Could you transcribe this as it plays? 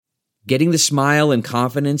Getting the smile and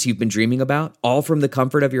confidence you've been dreaming about, all from the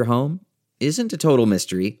comfort of your home, isn't a total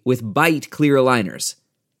mystery with Byte clear aligners.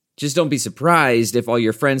 Just don't be surprised if all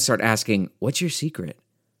your friends start asking, "What's your secret?"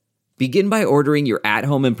 Begin by ordering your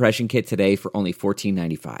at-home impression kit today for only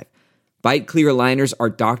 $14.95. Byte clear aligners are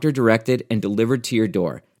doctor-directed and delivered to your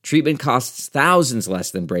door. Treatment costs thousands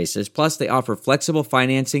less than braces, plus they offer flexible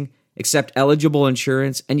financing, accept eligible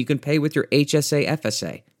insurance, and you can pay with your HSA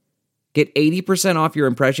FSA. Get 80% off your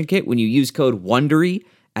impression kit when you use code WONDERY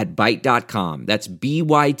at Byte.com. That's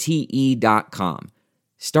BYTE.com.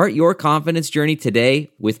 Start your confidence journey today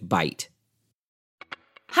with Byte.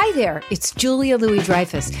 Hi there, it's Julia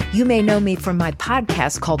Louis-Dreyfus. You may know me from my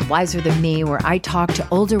podcast called Wiser Than Me, where I talk to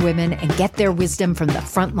older women and get their wisdom from the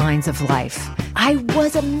front lines of life. I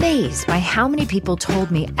was amazed by how many people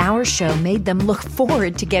told me our show made them look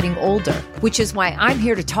forward to getting older, which is why I'm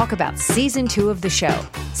here to talk about season 2 of the show.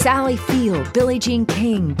 Sally Field, Billie Jean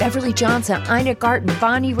King, Beverly Johnson, Ina Garten,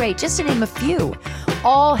 Bonnie Raitt, just to name a few.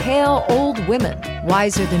 All hail old women.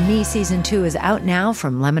 Wiser Than Me season 2 is out now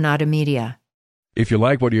from Lemonada Media. If you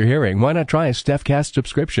like what you're hearing, why not try a StephCast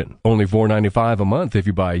subscription? Only $4.95 a month if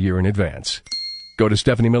you buy a year in advance. Go to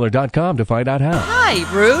StephanieMiller.com to find out how. Hi,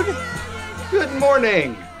 Rude. Good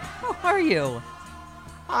morning. How are you?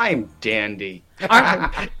 I'm dandy.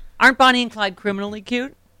 Aren't Bonnie and Clyde criminally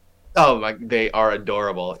cute? Oh, they are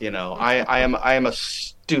adorable. You know, I am a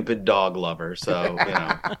stupid dog lover, so you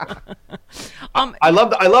know. I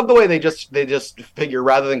love the way they just figure,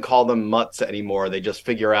 rather than call them mutts anymore, they just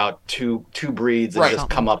figure out two breeds and just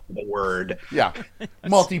come up with a word. Yeah,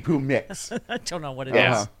 multi-poo mix. I don't know what it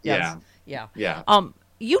is. Yeah.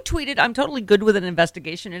 You tweeted, "I'm totally good with an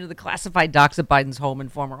investigation into the classified docs at Biden's home and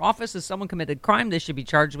former office. If someone committed crime, they should be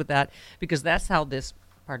charged with that, because that's how this,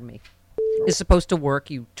 is supposed to work,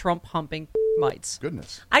 you Trump-humping mites."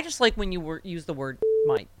 Goodness. I just like when you use the word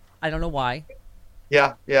mite. I don't know why.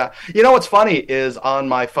 Yeah. You know what's funny is on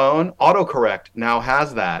my phone, autocorrect now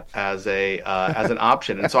has that as an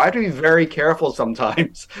option, and so I have to be very careful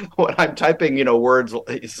sometimes when I'm typing, words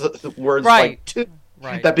right. like two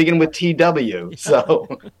that begin with TW. So,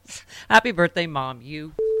 happy birthday, Mom.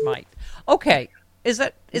 You might. Okay, is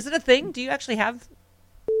it a thing? Do you actually have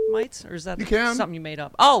mites, or is that something you made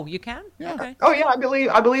up? Oh, you can? Yeah. Okay. Oh yeah, I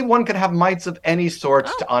believe one can have mites of any sort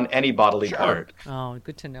on any bodily part. Oh,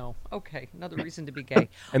 good to know. Okay, another reason to be gay.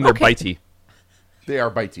 And they're bitey. They are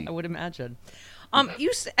bitey. I would imagine.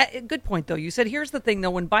 Good point though. You said, here's the thing though: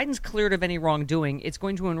 when Biden's cleared of any wrongdoing, it's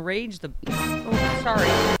going to enrage the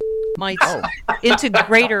mites into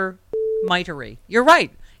greater mitery. You're right.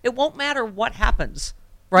 It won't matter what happens,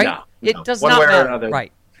 right? No, it does one not way or matter. another.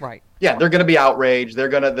 Right. Yeah, they're going to be outraged. They're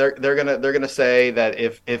going to say that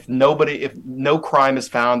if no crime is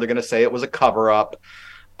found, they're going to say it was a cover up.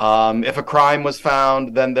 If a crime was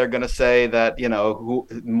found, then they're going to say that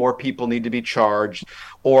more people need to be charged,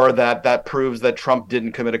 or that proves that Trump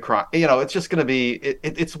didn't commit a crime. It's just going to be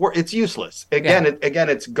it's useless. Again,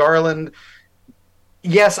 it's Garland.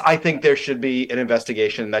 Yes, I think there should be an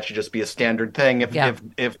investigation. That should just be a standard thing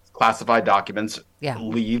if classified documents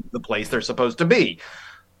leave the place they're supposed to be.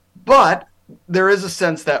 But there is a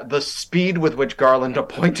sense that the speed with which Garland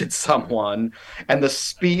appointed someone and the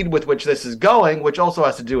speed with which this is going, which also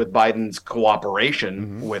has to do with Biden's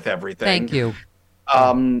cooperation with everything. Thank you.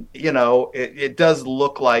 It does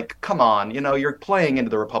look like, come on, you're playing into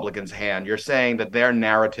the Republicans' hand. You're saying that their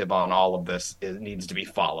narrative on all of this needs to be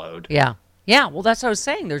followed. Yeah. Yeah. Well, that's what I was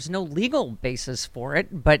saying. There's no legal basis for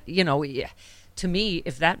it. But, to me,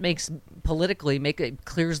 if that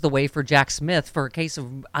clears the way for Jack Smith for a case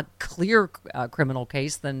of a clear criminal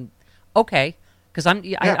case, then okay. Because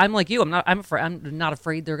I'm like you. I'm not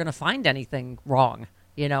afraid they're going to find anything wrong.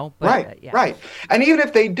 But, right. And even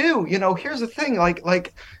if they do, here's the thing: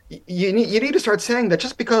 like you need to start saying that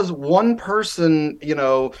just because one person,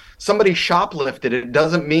 somebody shoplifted, it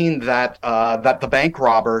doesn't mean that that the bank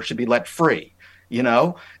robber should be let free.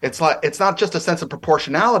 It's not just a sense of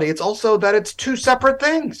proportionality. It's also that it's two separate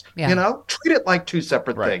things. Treat it like two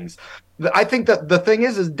separate things. I think that the thing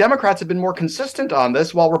is Democrats have been more consistent on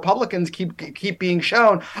this, while Republicans keep being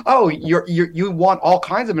shown, you want all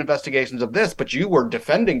kinds of investigations of this, but you were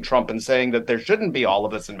defending Trump and saying that there shouldn't be all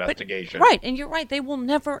of this investigation. Right, and you're right. They will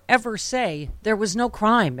never ever say there was no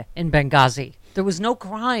crime in Benghazi. There was no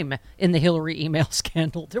crime in the Hillary email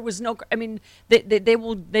scandal. There was no. I mean,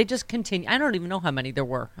 they just continue. I don't even know how many there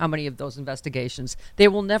were. How many of those investigations? They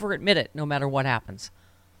will never admit it, no matter what happens.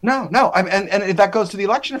 No. And that goes to the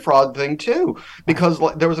election fraud thing, too, because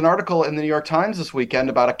there was an article in the New York Times this weekend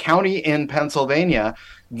about a county in Pennsylvania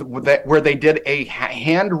where they did a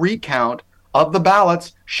hand recount of the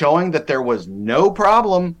ballots showing that there was no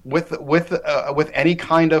problem with any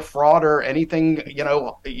kind of fraud or anything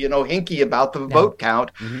hinky about the vote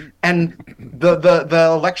count, and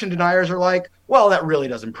the election deniers are like, well, that really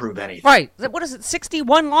doesn't prove anything. Right? What is it?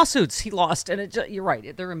 61 lawsuits he lost, and you're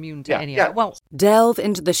right. They're immune to any of it. Well, delve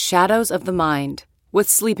into the shadows of the mind with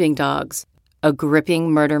Sleeping Dogs, a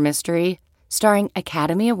gripping murder mystery starring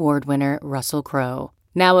Academy Award winner Russell Crowe.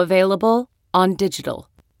 Now available on digital.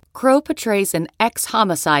 Crowe portrays an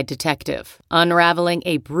ex-homicide detective, unraveling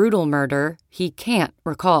a brutal murder he can't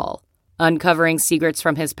recall. Uncovering secrets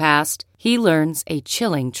from his past, he learns a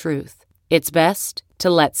chilling truth. It's best to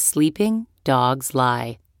let sleeping dogs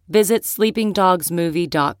lie. Visit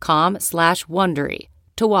sleepingdogsmovie.com/Wondery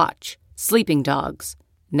to watch Sleeping Dogs,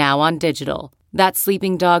 now on digital. That's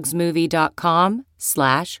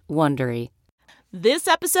sleepingdogsmovie.com/Wondery. This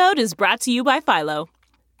episode is brought to you by Philo.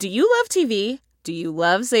 Do you love TV? Do you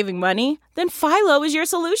love saving money? Then Philo is your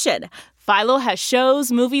solution. Philo has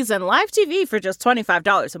shows, movies, and live TV for just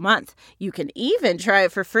 $25 a month. You can even try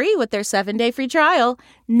it for free with their 7-day free trial.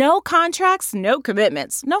 No contracts, no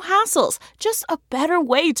commitments, no hassles. Just a better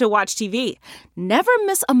way to watch TV. Never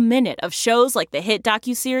miss a minute of shows like the hit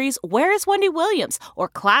docuseries Where is Wendy Williams? Or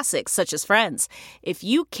classics such as Friends. If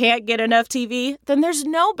you can't get enough TV, then there's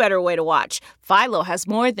no better way to watch. Philo has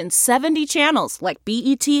more than 70 channels like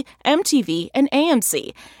BET, MTV, and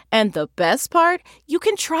AMC. And the best part? You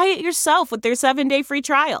can try it yourself with their 7-day free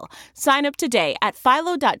trial. Sign up today at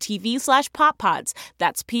philo.tv/poppods.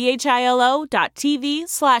 That's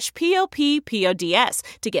philo.tv/POPPODS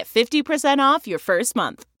to get 50% off your first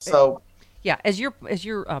month. So, yeah, as your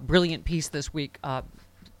brilliant piece this week,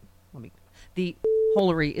 the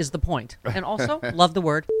holery is the point. And also, love the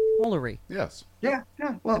word holery. Yes. Yeah.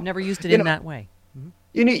 Well, I've never used it in that way.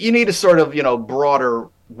 You need a sort of broader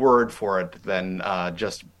word for it than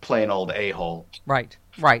just plain old a-hole. Right.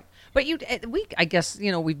 But I guess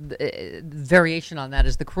we variation on that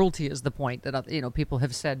is the cruelty is the point that people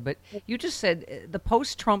have said. But you just said the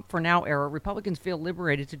post-Trump for now era, Republicans feel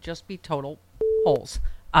liberated to just be total holes.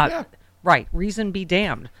 Right. Reason be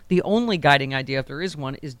damned. The only guiding idea, if there is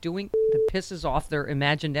one, is doing that pisses off their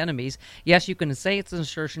imagined enemies. Yes, you can say it's an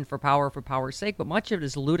assertion for power's sake, but much of it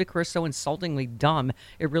is ludicrous, so insultingly dumb.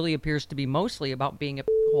 It really appears to be mostly about being a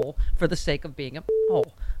hole for the sake of being a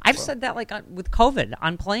hole. I've said that with COVID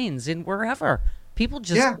on planes and wherever. People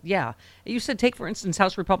just, You said, take, for instance,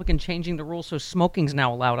 House Republican changing the rules so smoking's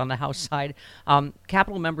now allowed on the House side.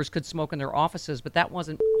 Capitol members could smoke in their offices, but that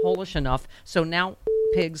wasn't holish enough. So now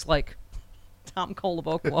pigs like Tom Cole of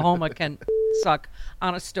Oklahoma can suck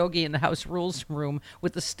on a stogie in the House Rules room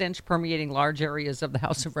with the stench permeating large areas of the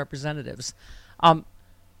House of Representatives.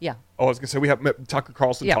 Yeah. Oh, I was going to say, we have Tucker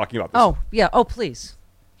Carlson talking about this. Oh, yeah. Oh, please.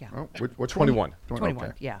 Yeah. Oh, which 21? 21,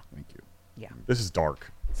 okay. Yeah. Thank you. Yeah. This is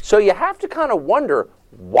dark. So you have to kind of wonder,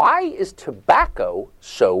 why is tobacco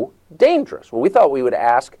so dangerous? Well, we thought we would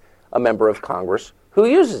ask a member of Congress who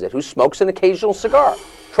uses it, who smokes an occasional cigar.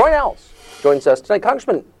 Troy Nehls joins us tonight.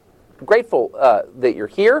 Congressman, grateful that you're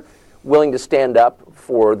here, willing to stand up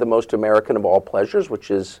for the most American of all pleasures, which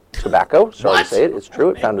is tobacco. Sorry to say it. It's true.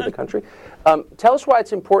 It founded the country. Tell us why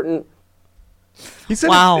it's important. He said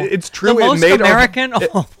wow. it's true. The most American of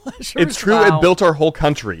all pleasures. It's true. Wow. It built our whole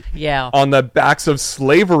country. Yeah. On the backs of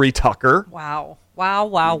slavery, Tucker. Wow. Yeah,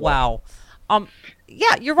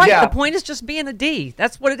 you're right. Yeah. The point is just being a D.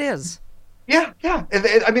 That's what it is. Yeah.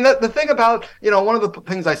 I mean, the thing about, one of the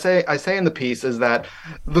things I say in the piece is that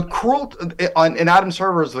the in Adam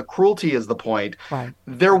Server's, the cruelty is the point. Right.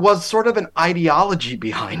 There was sort of an ideology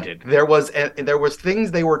behind it. There was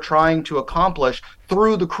things they were trying to accomplish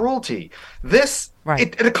through the cruelty. This, right.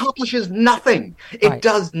 it accomplishes nothing. It right.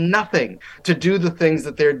 does nothing to do the things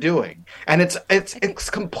that they're doing. And it's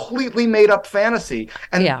completely made up fantasy.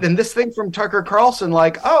 And, and this thing from Tucker Carlson,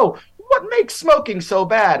 like, what makes smoking so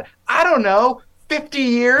bad? I don't know. 50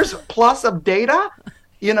 years plus of data.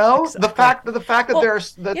 Exactly. the fact that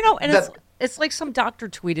there's it's like some doctor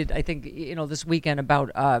tweeted, I think, this weekend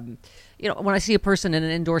about when I see a person in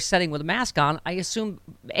an indoor setting with a mask on, I assume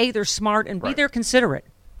A, they're smart, and B, they're considerate.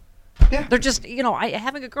 Yeah. They're just,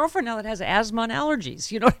 having a girlfriend now that has asthma and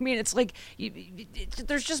allergies. You know what I mean? It's like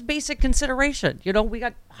there's just basic consideration. We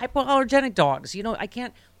got hypoallergenic dogs. I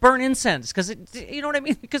can't burn incense because you know what I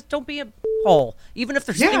mean? Because don't be a hole. Even if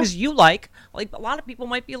there's things you like a lot of people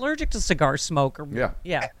might be allergic to cigar smoke or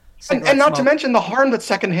And not to mention the harm that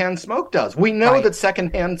secondhand smoke does. We know that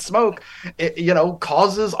secondhand smoke,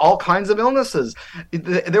 causes all kinds of illnesses.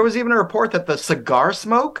 There was even a report that the cigar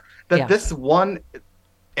smoke that this one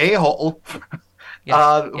a-hole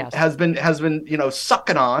Yes. has been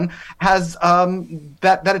sucking on, has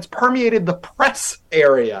that it's permeated the press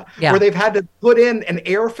area where they've had to put in an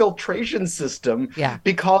air filtration system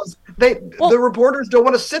because the reporters don't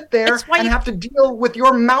want to sit there and have to deal with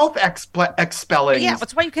your mouth expelling. Yeah,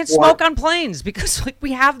 that's why you can't smoke on planes, because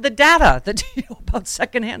we have the data that about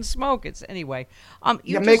secondhand smoke. It's anyway.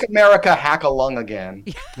 Make America hack a lung again.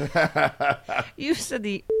 You said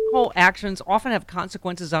the whole actions often have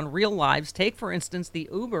consequences on real lives. Take, for instance, the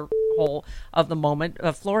Uber hole of the moment.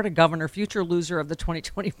 Florida governor, future loser of the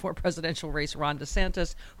 2024 presidential race, Ron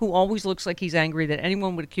DeSantis, who always looks like he's angry that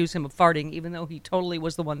anyone would accuse him of farting, even though he totally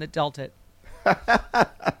was the one that dealt it.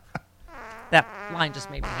 That line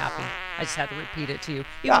just made me happy. I just had to repeat it to you.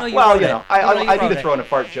 I need to throw in a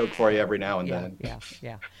fart joke for you every now and then.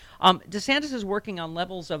 Yeah. DeSantis is working on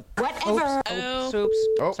levels of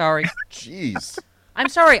Oops. Sorry. Jeez. I'm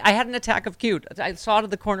sorry. I had an attack of cute. I saw it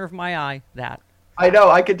at the corner of my eye. That. I know.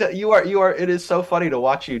 I could. You are. It is so funny to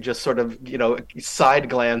watch you just sort of, side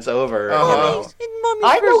glance over.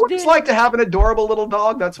 I know what it's like to have an adorable little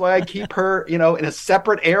dog. That's why I keep her, in a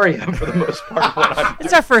separate area for the most part.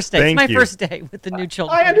 It's our first day. It's my first day with the new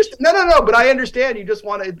children. I understand. No. But I understand. You just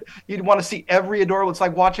want to see every adorable. It's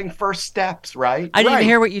like watching First Steps, right? I didn't even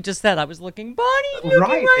hear what you just said. I was looking, Bonnie,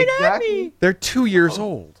 looking at me. They're 2 years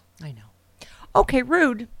old. I know. Okay,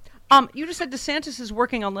 rude. You just said DeSantis is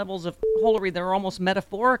working on levels of holery that are almost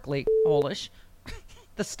metaphorically holish.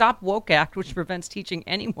 The Stop Woke Act, which prevents teaching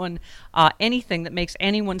anyone anything that makes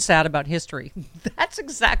anyone sad about history. That's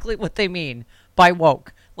exactly what they mean by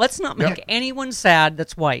woke. Let's not make anyone sad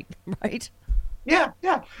that's white, right? Yeah.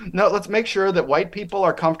 No, let's make sure that white people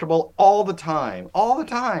are comfortable all the time,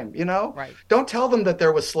 Right. Don't tell them that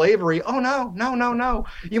there was slavery. Oh, no.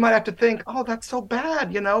 You might have to think, oh, that's so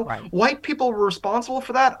bad, Right. White people were responsible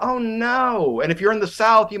for that? Oh, no. And if you're in the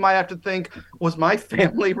South, you might have to think, was my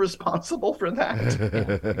family responsible for that?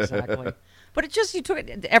 Yeah, exactly. But it just, you took it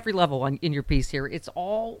at every level in your piece here. It's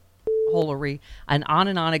all holery, and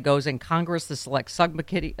on it goes. In Congress, the select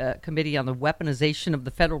subcommittee committee on the weaponization of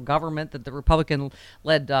the federal government that the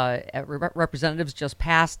Republican-led representatives just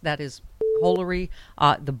passed, that is holery.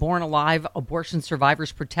 The Born Alive Abortion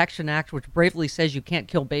Survivors Protection Act, which bravely says you can't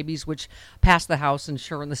kill babies, which passed the House and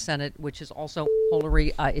sure in the Senate, which is also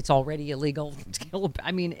holery. It's already illegal to kill.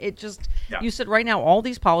 I mean, it just, you said right now, all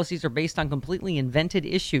these policies are based on completely invented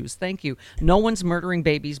issues. Thank you. No one's murdering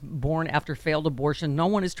babies born after failed abortion. No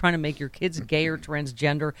one is trying to make your kids gay or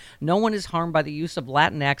transgender. No one is harmed by the use of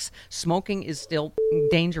Latinx. Smoking is still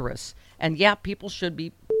dangerous. And people should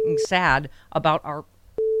be sad about our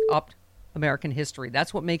American history.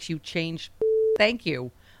 That's what makes you change. Thank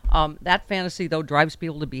you. That fantasy, though, drives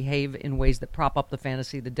people to behave in ways that prop up the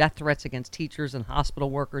fantasy. The death threats against teachers and hospital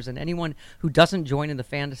workers and anyone who doesn't join in the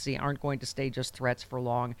fantasy aren't going to stay just threats for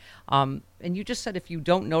long. And you just said if you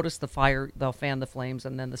don't notice the fire, they'll fan the flames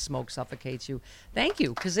and then the smoke suffocates you. Thank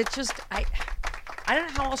you, because it just, I don't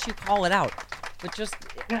know how else you call it out. But just,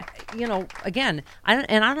 again, I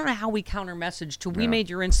don't know how we counter message to we made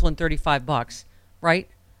your insulin $35, right?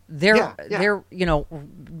 They're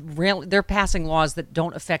passing laws that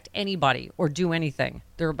don't affect anybody or do anything.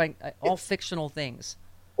 They're all fictional things.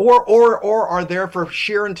 Or are there for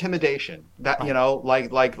sheer intimidation. That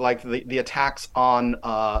like the attacks on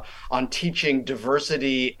teaching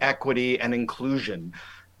diversity, equity, and inclusion.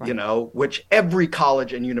 Right. Which every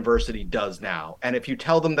college and university does now. And if you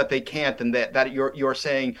tell them that they can't, then that you're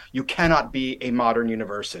saying you cannot be a modern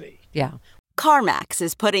university. Yeah. CarMax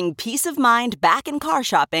is putting peace of mind back in car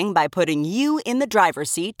shopping by putting you in the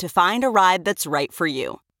driver's seat to find a ride that's right for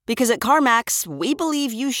you. Because at CarMax, we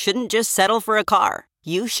believe you shouldn't just settle for a car.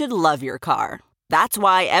 You should love your car. That's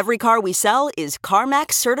why every car we sell is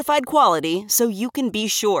CarMax certified quality, so you can be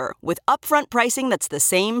sure with upfront pricing that's the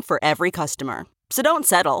same for every customer. So don't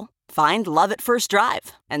settle. Find love at first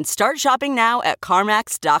drive and start shopping now at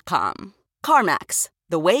CarMax.com. CarMax,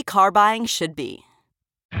 the way car buying should be.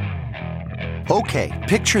 Okay,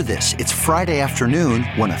 picture this. It's Friday afternoon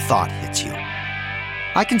when a thought hits you.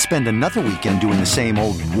 I can spend another weekend doing the same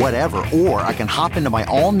old whatever, or I can hop into my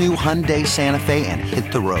all-new Hyundai Santa Fe and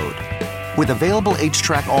hit the road. With available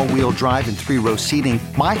H-Track all-wheel drive and 3-row seating,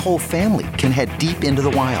 my whole family can head deep into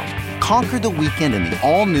the wild. Conquer the weekend in the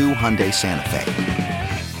all-new Hyundai Santa Fe.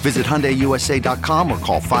 Visit HyundaiUSA.com or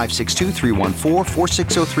call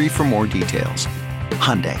 562-314-4603 for more details.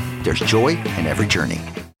 Hyundai, there's joy in every journey.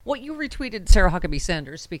 Well, you retweeted Sarah Huckabee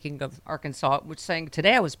Sanders, speaking of Arkansas, which saying,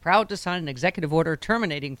 today I was proud to sign an executive order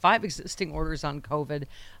terminating 5 existing orders on COVID,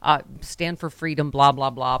 stand for freedom, blah, blah,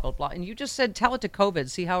 blah, blah, blah. And you just said, tell it to COVID,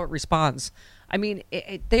 see how it responds. I mean,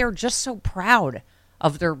 they are just so proud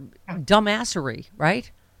of their dumbassery,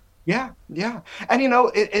 right? Yeah, yeah. And,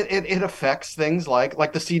 it affects things like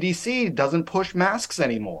the CDC doesn't push masks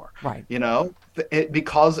anymore. Right.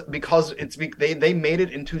 Because they made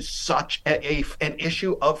it into such an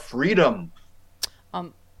issue of freedom.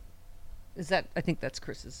 Is that? I think that's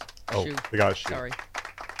Chris's shoe. We got a shoe. Sorry.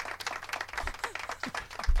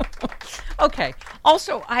 Okay.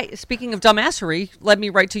 Also, speaking of dumbassery, led me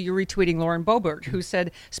right to you retweeting Lauren Boebert, who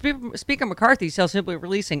said, Speaker McCarthy shall simply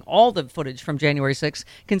releasing all the footage from January 6th,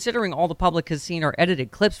 considering all the public has seen are edited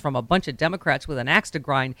clips from a bunch of Democrats with an axe to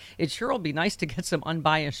grind. It sure will be nice to get some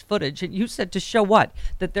unbiased footage. And you said to show what?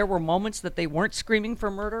 That there were moments that they weren't screaming for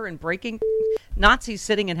murder and breaking? Nazis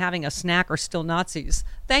sitting and having a snack are still Nazis.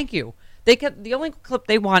 Thank you. The only clip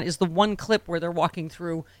they want is the one clip where they're walking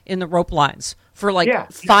through in the rope lines for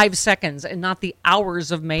 5 seconds, and not the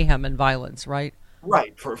hours of mayhem and violence, right?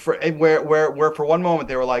 Right. Where for one moment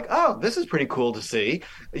they were like, "Oh, this is pretty cool to see,"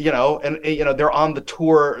 they're on the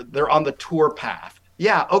tour. They're on the tour path.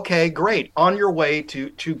 Yeah. Okay. Great. On your way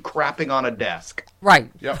to crapping on a desk.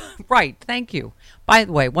 Right. Yep. Right. Thank you. By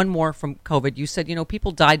the way, one more from COVID. You said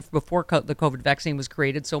people died before the COVID vaccine was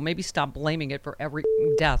created, so maybe stop blaming it for every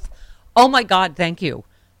death. Oh my God, thank you.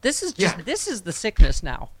 This is the sickness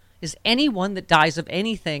now. Is anyone that dies of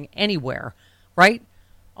anything anywhere, right?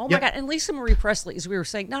 Oh my God. And Lisa Marie Presley, as we were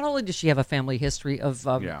saying, not only does she have a family history of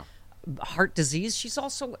heart disease, she's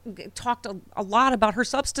also talked a lot about her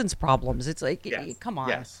substance problems. It's like, come on.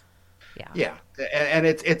 Yes. Yeah. And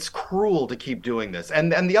it's cruel to keep doing this.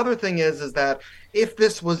 And the other thing is that if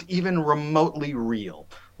this was even remotely real,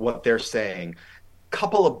 what they're saying,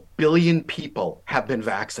 couple of billion people have been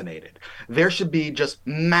vaccinated. There should be just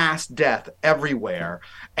mass death everywhere.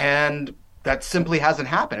 And that simply hasn't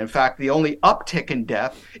happened. In fact, the only uptick in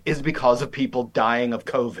death is because of people dying of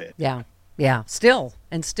COVID. Yeah. Yeah. Still.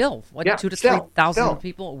 2,000 to 3,000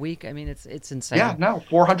 people a week. I mean, it's insane. Yeah. No,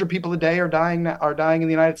 400 people a day are dying in the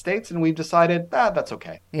United States. And we've decided that's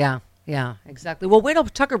okay. Yeah. Yeah, exactly. Well, wait till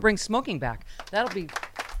Tucker brings smoking back. That'll be,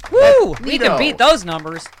 woo! We can beat those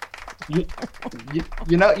numbers. You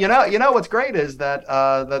know what's great is that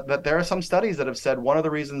that there are some studies that have said one of the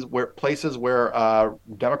reasons places where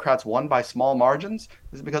Democrats won by small margins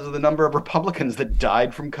is because of the number of Republicans that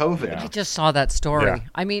died from COVID. I just saw that story. Yeah.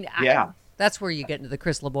 I mean, that's where you get into the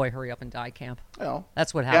Chris LaBoy hurry up and die camp. Well,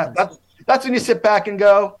 that's what happens. Yeah, that's when you sit back and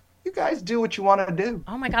go, you guys do what you want to do.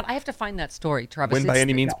 Oh my God, I have to find that story, Travis. Win by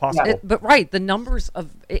any means possible. But the numbers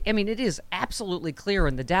of, I mean, it is absolutely clear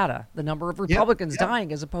in the data, the number of Republicans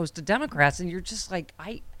dying as opposed to Democrats. And you're just like,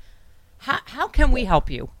 how can we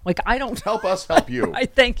help you? Like, I don't. Help us help you. I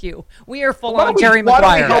thank you. We are full on Jerry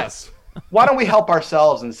Maguire. Why don't we help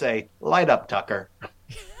ourselves and say, light up, Tucker?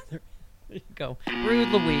 There you go. Rude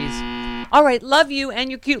Louise. All right, love you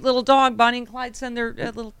and your cute little dog. Bonnie and Clyde send their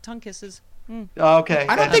little tongue kisses. Okay.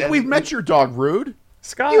 I don't think we've met your dog, Rude.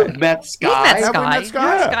 Sky. You've met Sky. Have we met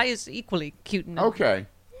Sky? Yeah, Sky is equally cute. Okay.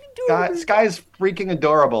 Sky is freaking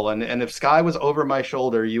adorable, and if Sky was over my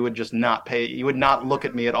shoulder, you would just not you would not look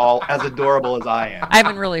at me at all as adorable as I am. I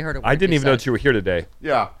haven't really heard of it. I didn't even know that you were here today.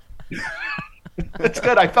 Yeah. It's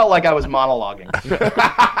good. I felt like I was monologuing.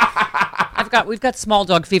 We've got small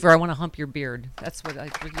dog fever. I want to hump your beard. That's what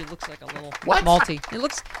he looks like, a little Maltese.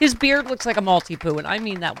 His beard looks like a Maltese poo, and I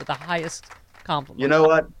mean that with the highest compliment. You know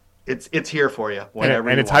what? It's here for you whenever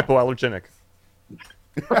and it's want. hypoallergenic.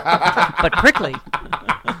 But prickly.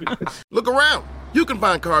 Look around. You can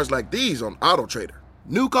find cars like these on AutoTrader.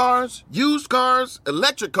 New cars, used cars,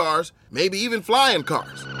 electric cars, maybe even flying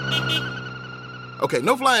cars. Okay,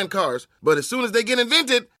 no flying cars, but as soon as they get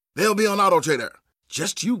invented, they'll be on AutoTrader.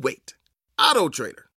 Just you wait. AutoTrader.